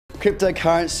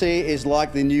Cryptocurrency is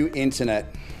like the new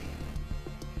internet.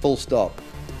 Full stop.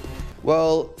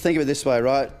 Well, think of it this way,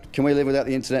 right? Can we live without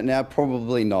the internet now?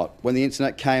 Probably not. When the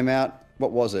internet came out,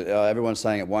 what was it? Everyone's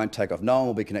saying it won't take off. No one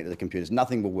will be connected to computers.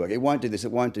 Nothing will work. It won't do this,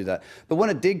 it won't do that. But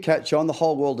when it did catch on, the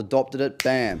whole world adopted it,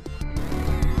 bam.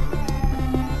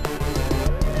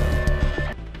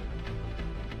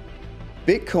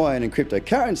 Bitcoin and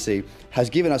cryptocurrency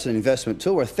has given us an investment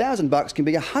tool where $1,000 can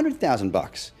be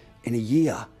 $100,000 in a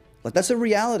year. Like, that's a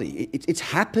reality. It's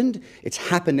happened, it's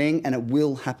happening, and it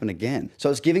will happen again. So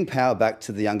it's giving power back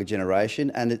to the younger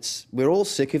generation, and we're all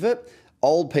sick of it.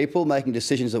 Old people making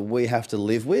decisions that we have to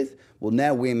live with. Well,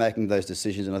 now we're making those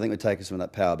decisions, and I think we're taking some of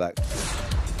that power back.